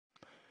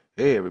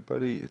Hey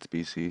everybody, it's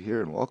BC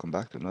here, and welcome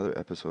back to another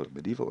episode of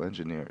Medieval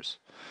Engineers.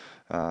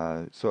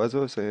 So as I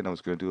was saying, I was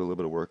going to do a little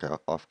bit of work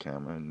out off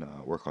camera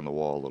and work on the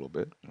wall a little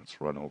bit.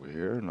 Let's run over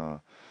here and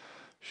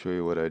show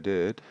you what I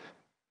did.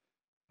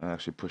 I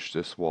actually pushed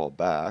this wall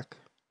back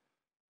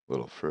a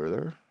little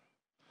further.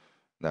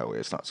 That way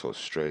it's not so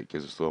straight,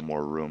 gives us a little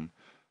more room.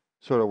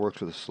 Sort of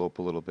works with the slope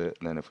a little bit,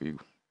 and then if we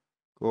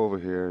go over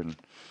here and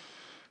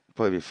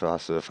probably be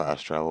faster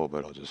fast travel,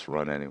 but I'll just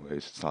run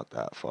anyways. It's not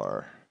that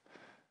far.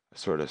 I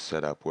sort of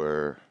set up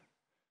where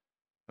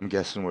I'm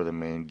guessing where the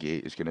main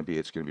gate is going to be.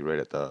 It's going to be right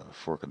at the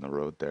fork in the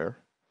road there.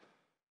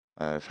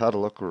 I've had a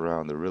look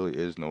around. There really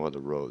is no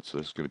other road, so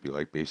this is going to be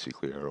like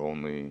basically our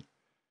only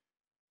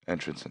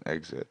entrance and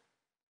exit.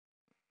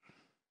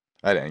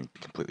 I didn't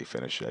completely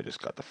finish it. I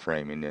just got the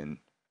framing in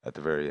at the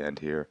very end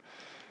here.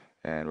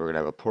 And we're going to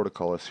have a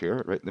portcullis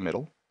here right in the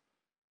middle.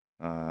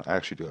 I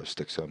actually do have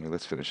sticks on me.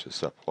 Let's finish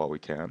this up while we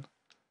can.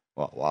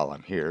 Well, while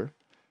I'm here,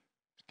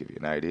 to give you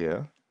an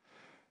idea.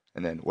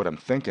 And then what I'm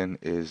thinking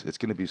is it's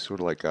going to be sort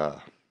of like uh,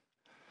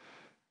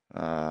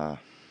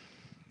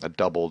 a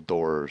double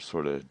door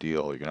sort of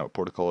deal. You're gonna have a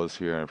portcullis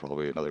here and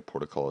probably another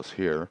portcullis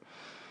here.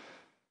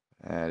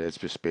 And it's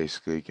just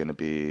basically gonna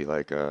be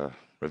like a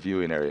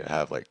reviewing area.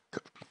 Have like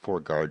four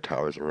guard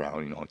towers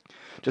around,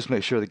 just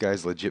make sure the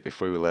guy's legit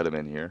before we let him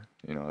in here,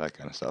 that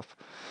kind of stuff.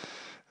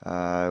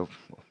 Uh,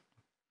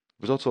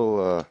 it was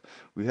also,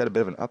 we had a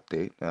bit of an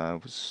update.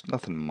 It was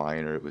nothing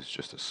minor, it was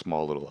just a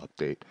small little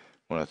update.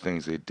 One of the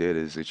things they did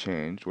is they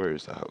changed, where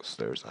is the house?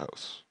 There's the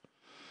house.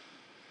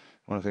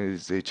 One of the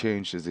things they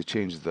changed is they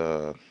changed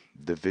the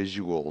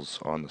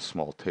visuals on the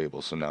small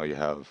table. So now you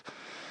have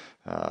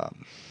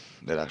um,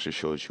 that actually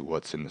shows you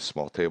what's in the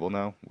small table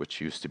now,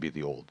 which used to be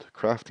the old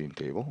crafting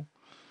table.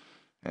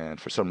 And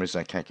for some reason,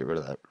 I can't get rid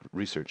of that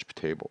research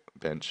table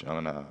bench.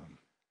 I'm gonna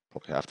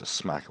probably have to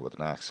smack it with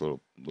an axe a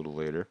little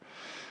later.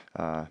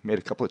 Made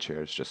a couple of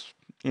chairs just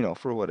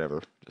for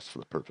whatever, just for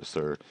the purpose.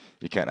 There,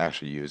 you can't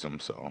actually use them,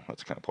 so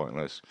that's kind of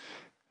pointless.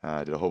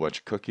 Did a whole bunch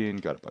of cooking,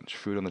 got a bunch of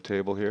food on the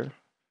table here.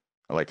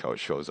 I like how it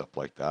shows up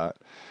like that.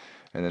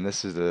 And then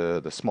this is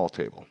the small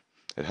table.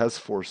 It has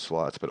four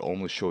slots, but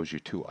only shows you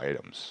two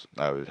items.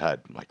 I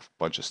had like a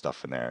bunch of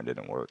stuff in there and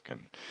didn't work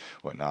and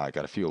whatnot. I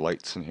got a few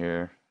lights in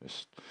here.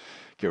 Just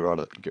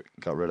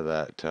got rid of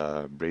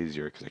that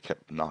brazier because I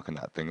kept knocking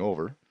that thing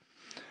over.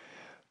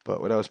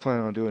 But what I was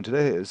planning on doing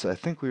today is I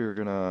think we were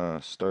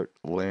gonna start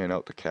laying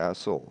out the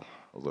castle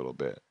a little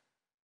bit.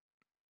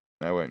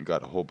 I went and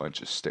got a whole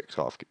bunch of sticks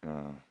off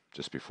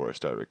just before I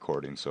started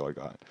recording, so I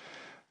got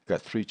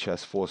three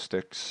chests full of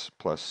sticks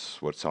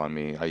plus what's on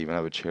me. I even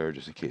have a chair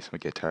just in case I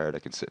get tired. I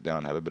can sit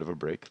down, have a bit of a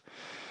break.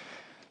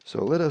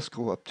 So let us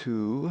go up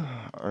to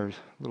our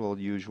little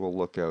usual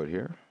lookout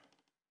here.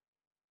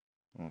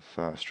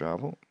 Fast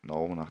travel.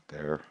 No, not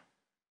there.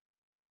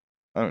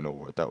 I don't know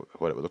what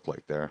it would look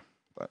like there,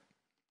 but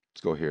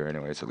let's go here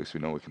anyways. At least we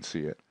know we can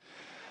see it.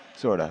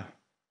 Sorta.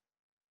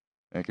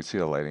 And you can see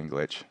the lighting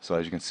glitch. So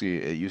as you can see,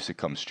 it used to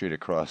come straight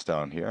across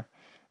down here.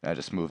 And I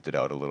just moved it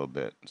out a little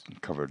bit,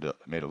 covered it,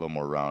 made it a little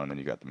more round, and then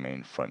you got the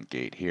main front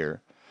gate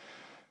here.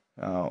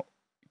 Now,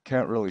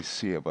 can't really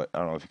see it, but I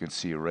don't know if you can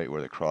see right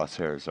where the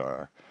crosshairs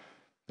are.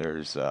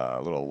 There's a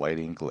little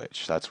lighting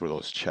glitch. That's where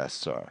those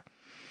chests are.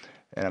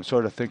 And I'm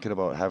sort of thinking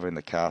about having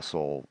the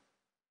castle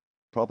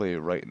probably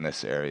right in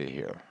this area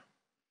here.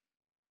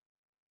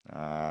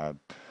 Uh,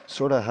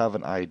 Sort of have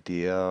an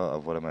idea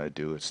of what I'm going to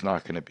do. It's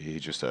not going to be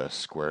just a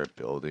square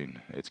building.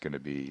 It's going to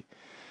be,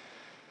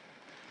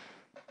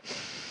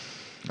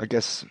 I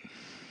guess,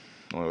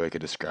 the only way I could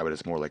describe it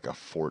is more like a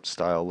fort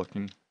style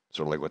looking,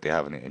 sort of like what they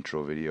have in the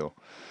intro video.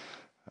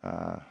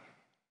 Uh,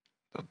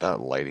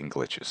 that lighting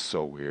glitch is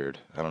so weird.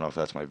 I don't know if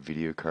that's my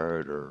video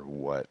card or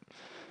what.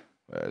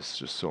 It's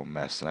just so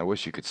messed, and I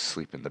wish you could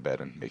sleep in the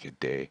bed and make it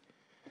day.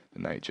 The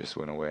night just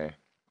went away.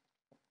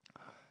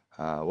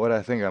 What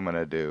I think I'm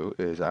gonna do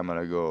is I'm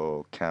gonna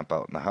go camp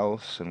out in the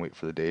house and wait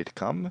for the day to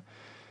come.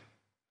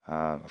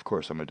 Of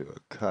course, I'm gonna do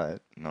a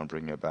cut, and I'll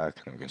bring you back,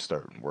 and we can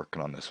start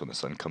working on this when the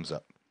sun comes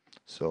up.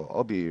 So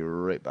I'll be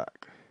right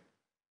back.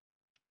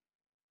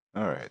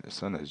 All right, the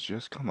sun has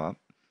just come up.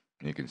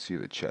 You can see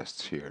the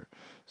chests here.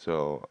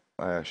 So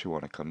I actually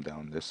want to come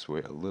down this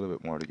way a little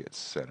bit more to get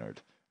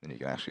centered. Then you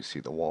can actually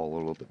see the wall a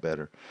little bit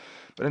better.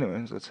 But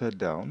anyways, let's head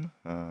down.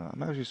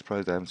 I'm actually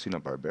surprised I haven't seen a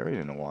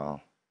barbarian in a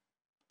while.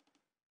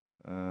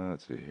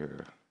 Let's see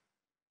here.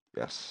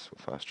 Yes,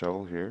 we'll fast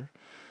travel here.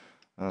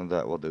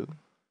 That will do.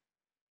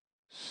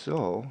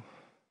 So,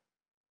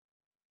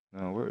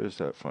 now where is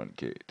that front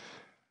gate?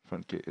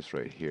 Front gate is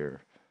right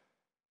here.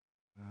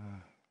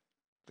 I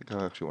think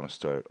I actually want to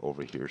start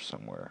over here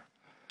somewhere.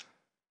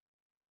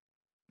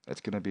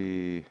 It's gonna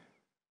be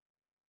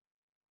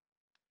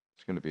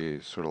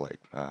sort of like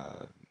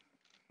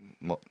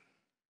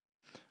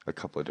a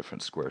couple of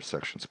different square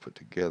sections put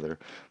together.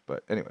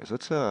 But anyways,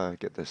 let's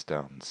get this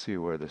down and see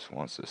where this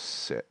wants to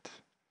sit.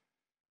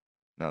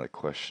 Now the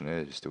question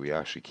is, do we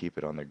actually keep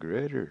it on the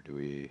grid or do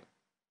we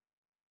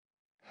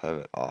have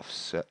it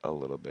offset a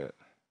little bit?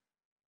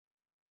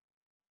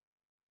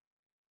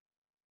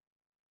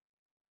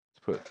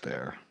 put it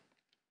there.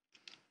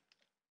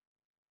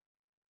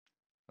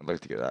 I'd like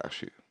to get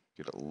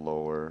it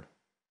lower.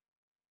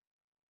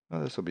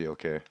 Oh, this will be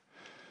okay.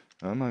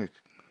 I'm like,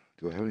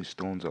 do I have any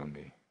stones on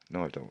me?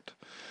 No, I don't.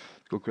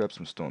 Go grab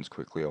some stones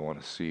quickly. I want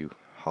to see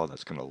how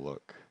that's gonna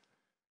look.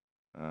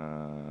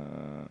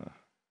 I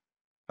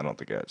don't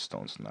think I had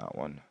stones in that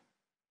one.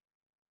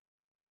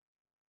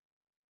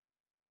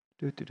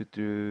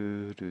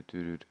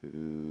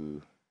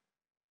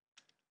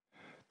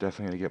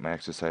 Definitely gonna get my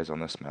exercise on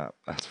this map,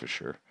 that's for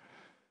sure.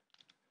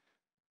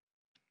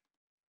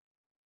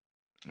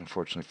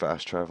 Unfortunately,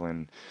 fast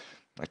traveling,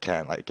 I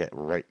can't like get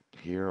right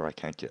here, or I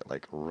can't get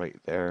like right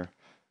there.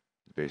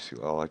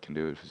 Basically, all I can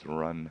do is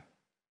run.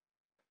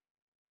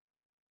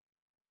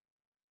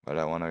 But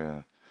I want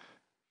to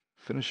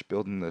finish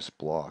building this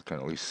block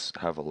and at least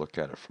have a look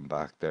at it from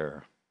back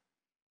there.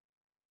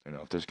 You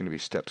know, if there's going to be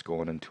steps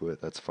going into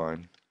it, that's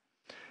fine.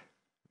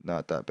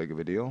 Not that big of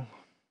a deal.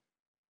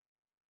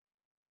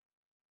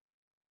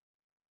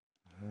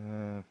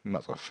 Might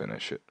as well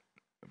finish it.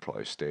 I'll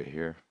probably stay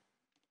here.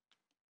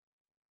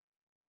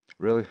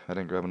 Really? I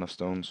didn't grab enough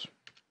stones?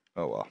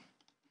 Oh well.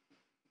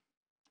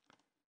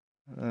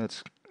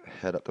 Let's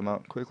head up the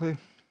mountain quickly.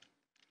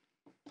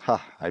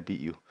 Ha! I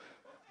beat you.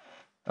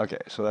 Okay,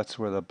 so that's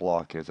where the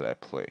block is that I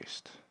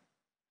placed.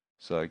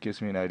 So it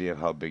gives me an idea of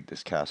how big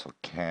this castle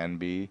can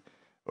be,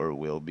 or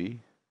will be.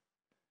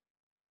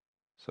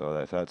 So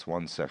if that's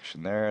one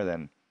section there,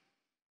 then,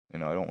 you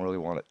know, I don't really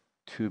want it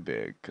too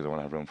big, because I want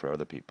to have room for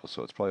other people.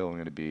 So it's probably only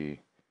going to be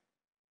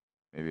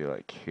maybe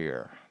like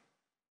here.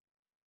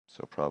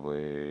 So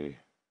probably...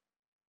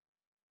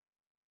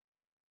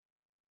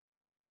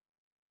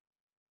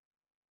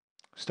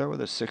 start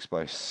with a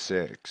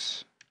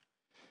 6x6,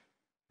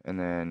 and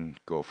then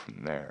go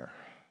from there.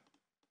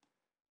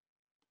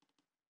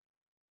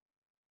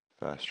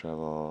 Fast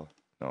travel.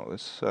 No,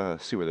 let's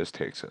see where this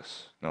takes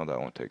us. No, that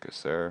won't take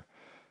us there.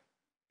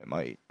 It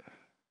might.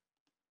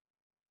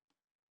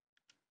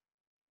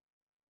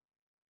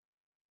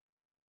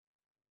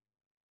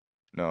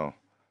 No.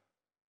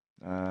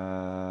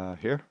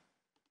 Here?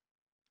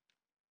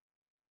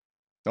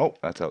 Nope,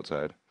 that's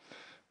outside.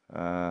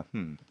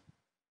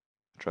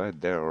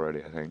 Tried there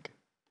already, I think.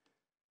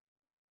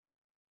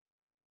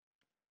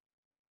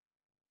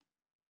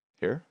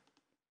 Here?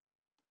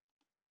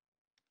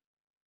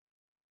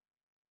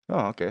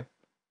 Oh, okay.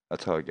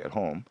 That's how I get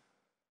home.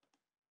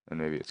 And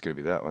maybe it's gonna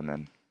be that one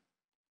then.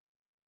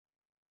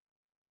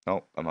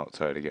 Oh, I'm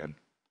outside again.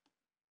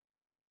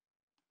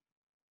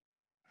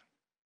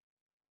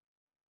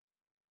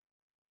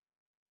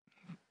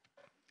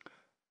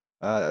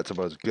 That's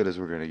about as good as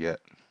we're gonna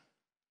get.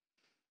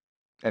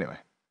 Anyway,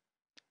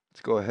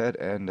 let's go ahead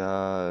and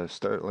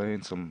start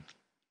laying some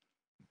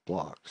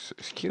blocks.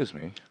 Excuse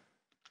me.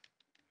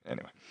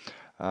 Anyway,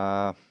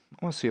 I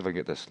want to see if I can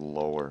get this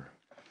lower.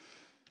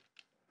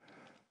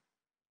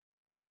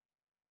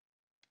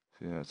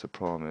 See, that's the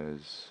problem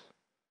is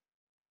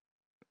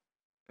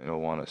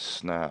it'll want to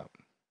snap.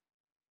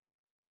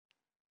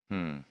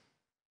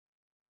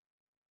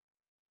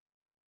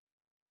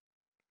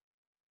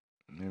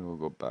 Maybe we'll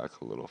go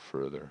back a little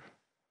further.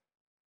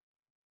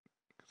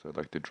 Because I'd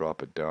like to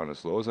drop it down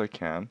as low as I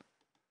can.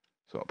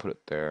 So I'll put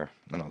it there,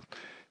 and I'll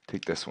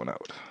take this one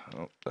out.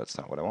 Oh, that's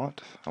not what I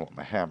want. I want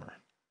my hammer.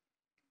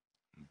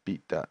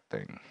 Beat that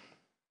thing.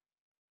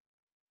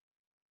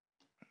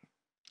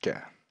 Okay.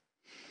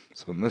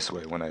 So in this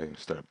way, when I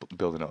start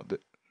building out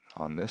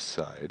on this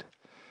side,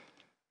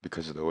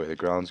 because of the way the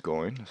ground's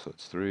going, so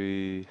it's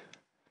 3,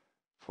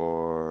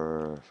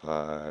 4,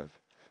 5,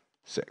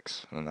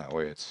 6, and that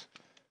way it's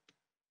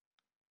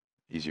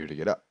easier to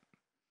get up.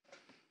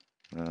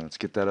 Let's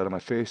get that out of my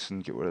face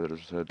and get rid of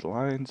those red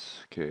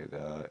lines. Okay,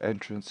 the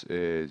entrance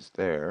is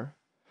there.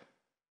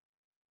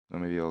 Now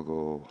maybe I'll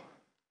go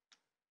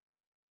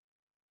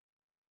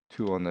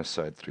 2 on this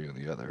side, 3 on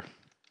the other.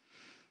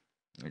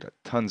 I got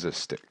tons of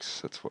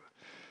sticks. That's what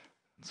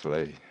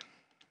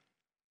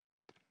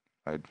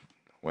I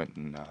went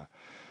and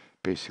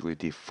basically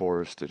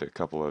deforested a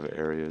couple of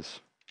areas.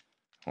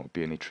 Won't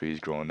be any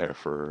trees growing there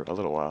for a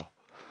little while.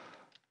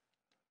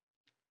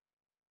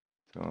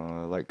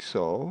 So like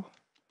so.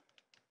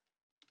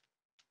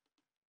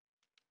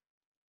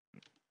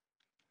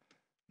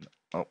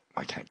 Oh,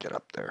 I can't get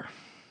up there.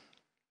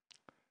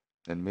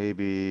 Then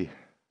maybe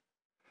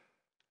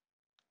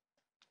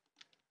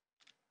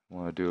I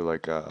want to do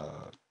like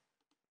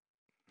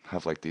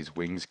have like these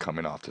wings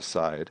coming off the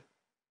side.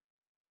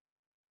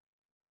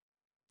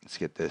 Let's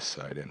get this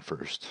side in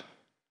first.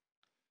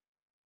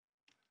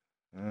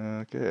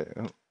 Okay.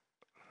 Oh.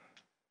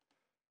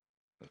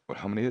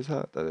 How many is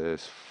that? That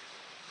is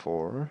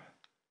 4.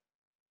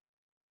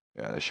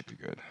 Yeah, that should be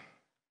good.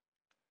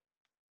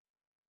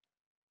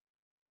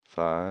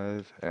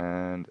 5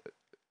 and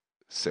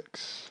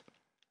 6.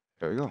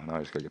 There we go. Now I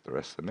just gotta get the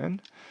rest of them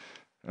in.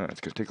 It's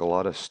gonna take a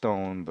lot of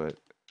stone, but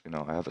you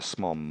know, I have a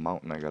small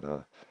mountain I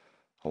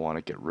want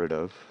to get rid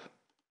of.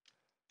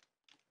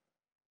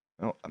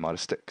 Oh, I'm out of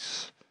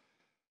sticks.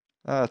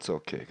 That's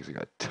okay, because I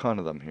got a ton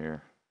of them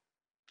here.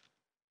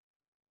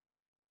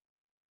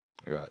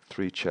 I got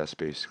 3 chests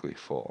basically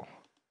full.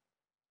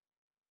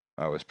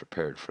 I was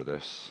prepared for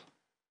this.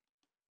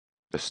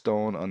 The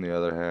stone, on the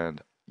other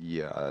hand,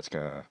 yeah, that's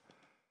gonna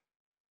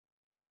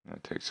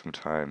take some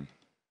time.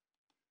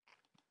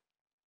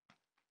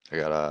 I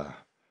got a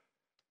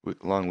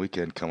long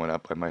weekend coming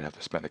up. I might have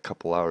to spend a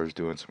couple hours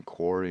doing some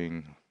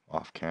quarrying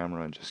off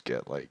camera and just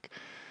get like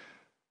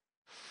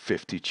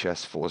 50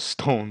 chests full of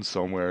stone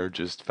somewhere.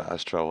 Just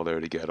fast travel there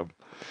to get them.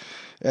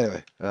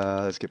 Anyway,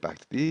 let's get back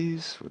to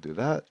these. We'll do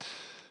that.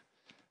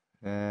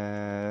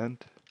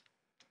 And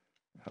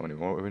how many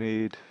more we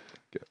need?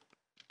 Get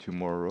 2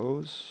 more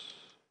rows.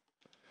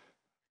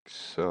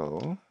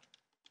 So,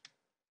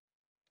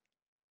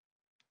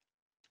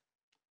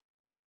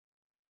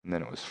 and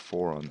then it was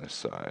 4 on this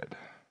side.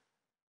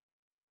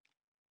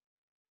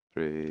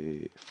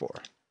 3, 4.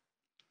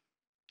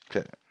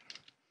 Okay.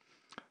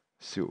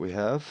 See what we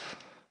have.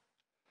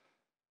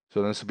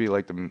 So this will be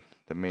like the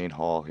main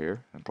hall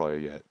here, and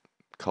probably get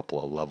a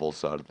couple of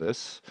levels out of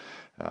this.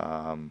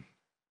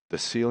 The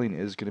ceiling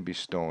is going to be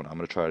stone. I'm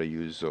going to try to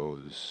use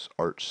those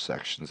arch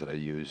sections that I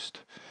used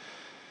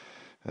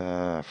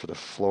for the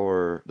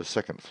floor, the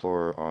second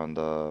floor on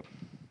the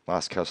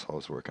last castle I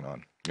was working on.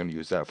 I'm going to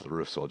use that for the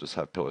roof, so I'll just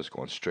have pillars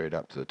going straight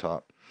up to the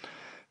top.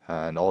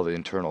 And all the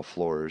internal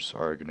floors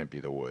are going to be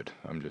the wood.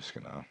 I'm just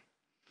going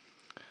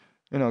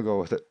to, go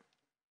with it.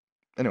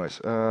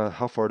 Anyways,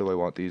 how far do I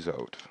want these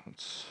out?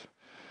 Let's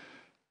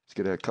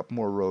get a couple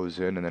more rows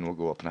in, and then we'll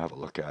go up and have a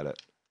look at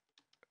it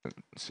and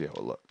see how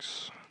it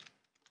looks.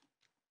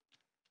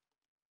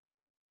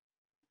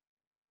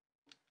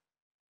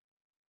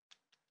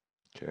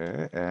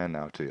 Okay, and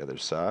now to the other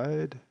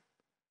side.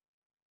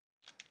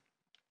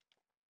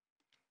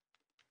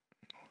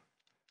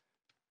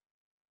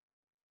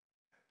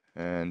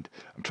 And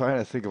I'm trying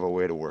to think of a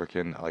way to work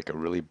in like a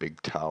really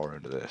big tower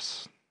into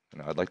this.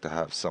 I'd like to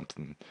have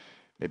something,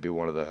 maybe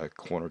one of the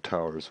corner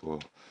towers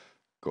will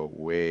go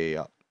way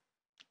up.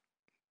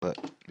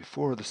 But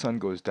before the sun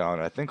goes down,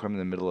 I think I'm in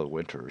the middle of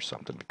winter or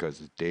something because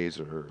the days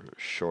are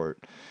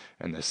short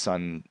and the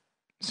sun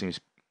seems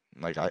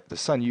like the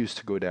sun used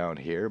to go down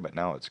here, but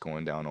now it's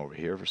going down over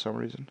here for some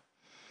reason.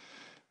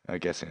 I'm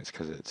guessing it's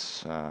because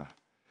it's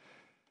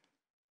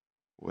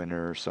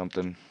winter or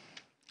something.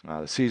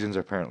 The seasons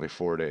are apparently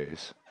 4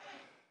 days.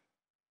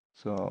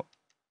 So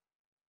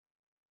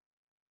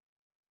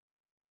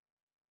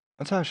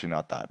that's actually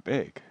not that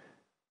big.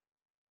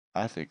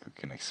 I think we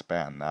can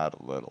expand that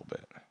a little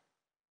bit.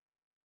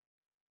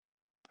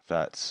 If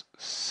that's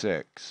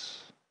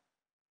 6,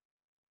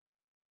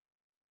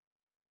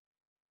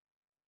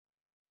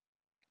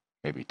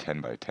 maybe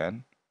 10 by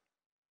 10,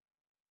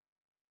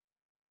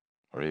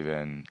 or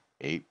even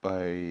 8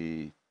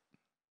 by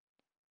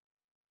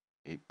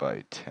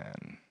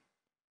 10.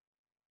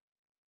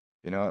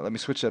 You know what? Let me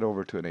switch that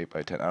over to an 8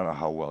 by 10. I don't know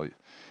how well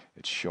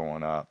it's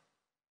showing up.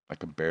 I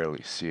can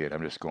barely see it.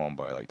 I'm just going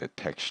by like the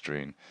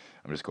texturing.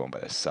 I'm just going by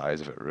the size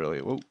of it, really.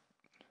 Whoa.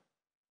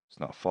 Let's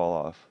not fall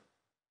off.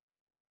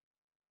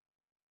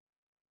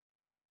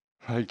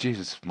 Like,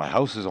 Jesus, my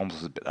house is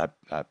almost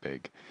that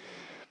big.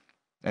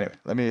 Anyway,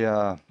 let me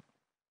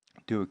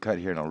do a cut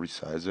here and I'll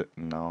resize it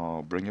and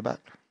I'll bring it back.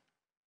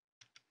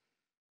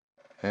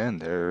 And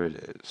there it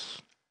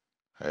is.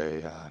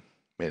 I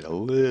made it a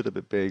little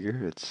bit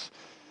bigger. It's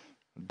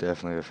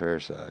definitely a fair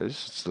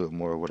size. It's a little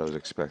more what I was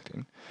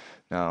expecting.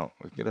 Now,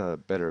 we get a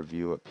better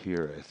view up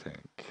here, I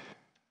think.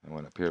 I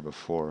went up here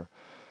before,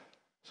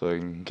 so I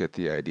can get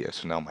the idea.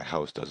 So now my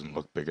house doesn't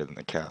look bigger than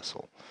the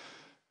castle.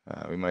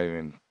 We might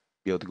even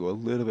be able to go a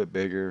little bit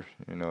bigger.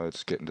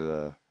 It's getting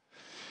to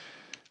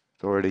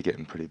it's already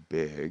getting pretty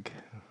big.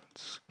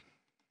 Let's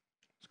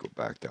go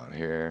back down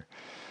here.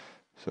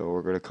 So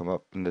we're going to come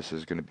up, and this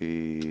is going to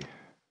be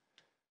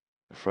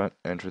the front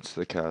entrance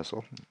to the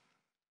castle.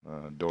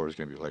 Door is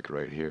going to be like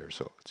right here,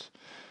 so it's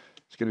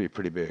going to be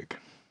pretty big.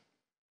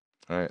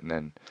 All right, and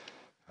then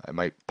I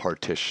might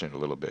partition a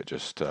little bit,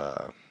 just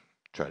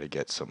try to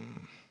get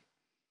some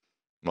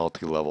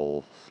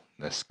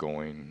multi-levelness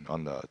going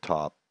on the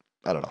top.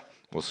 I don't know.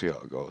 We'll see how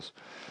it goes.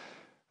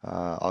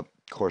 Of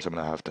course, I'm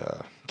going to have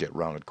to get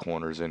rounded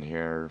corners in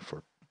here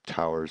for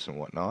towers and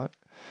whatnot.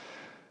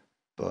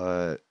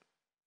 But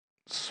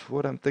it's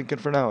what I'm thinking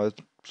for now. It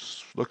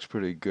looks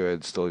pretty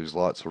good. Still leaves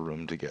lots of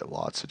room to get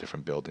lots of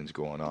different buildings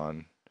going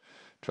on.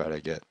 Try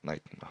to get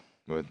like,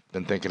 we've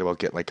been thinking about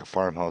getting like a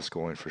farmhouse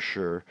going for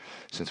sure.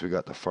 Since we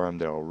got the farm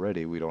there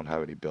already, we don't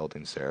have any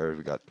buildings there.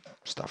 We got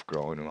stuff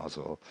growing, and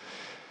also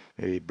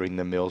maybe bring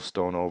the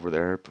millstone over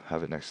there,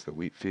 have it next to the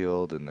wheat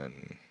field, and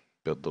then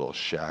build a little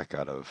shack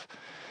out of,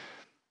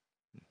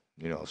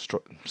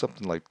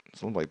 something like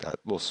that,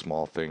 little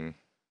small thing.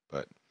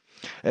 But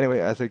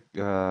anyway, I think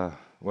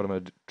what I'm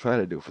going to try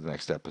to do for the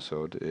next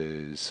episode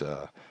is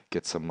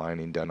get some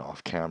mining done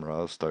off camera.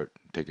 I'll start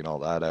taking all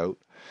that out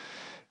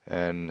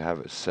and have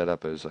it set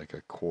up as like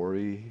a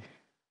quarry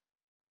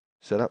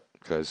setup,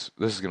 because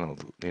this is going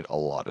to need a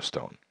lot of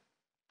stone.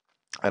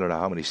 I don't know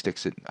how many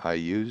sticks I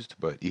used,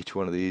 but each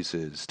one of these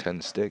is 10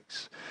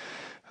 sticks.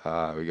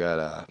 We got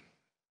a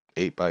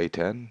 8 by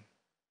 10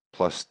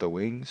 plus the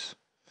wings.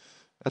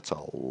 That's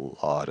a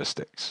lot of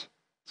sticks.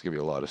 It's gonna be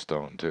a lot of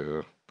stone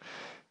too.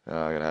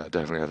 I'm gonna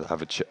definitely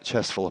have a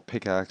chest full of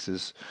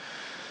pickaxes.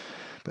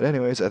 But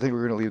anyways, I think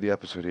we're gonna leave the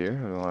episode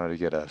here. I wanted to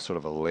get a sort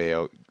of a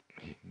layout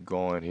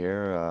going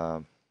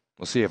here.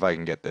 We'll see if I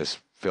can get this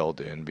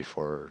filled in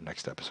before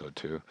next episode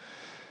too.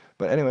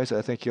 But anyways,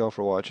 I thank you all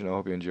for watching. I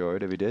hope you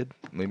enjoyed. If you did,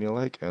 leave me a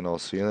like, and I'll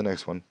see you in the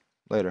next one.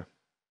 Later.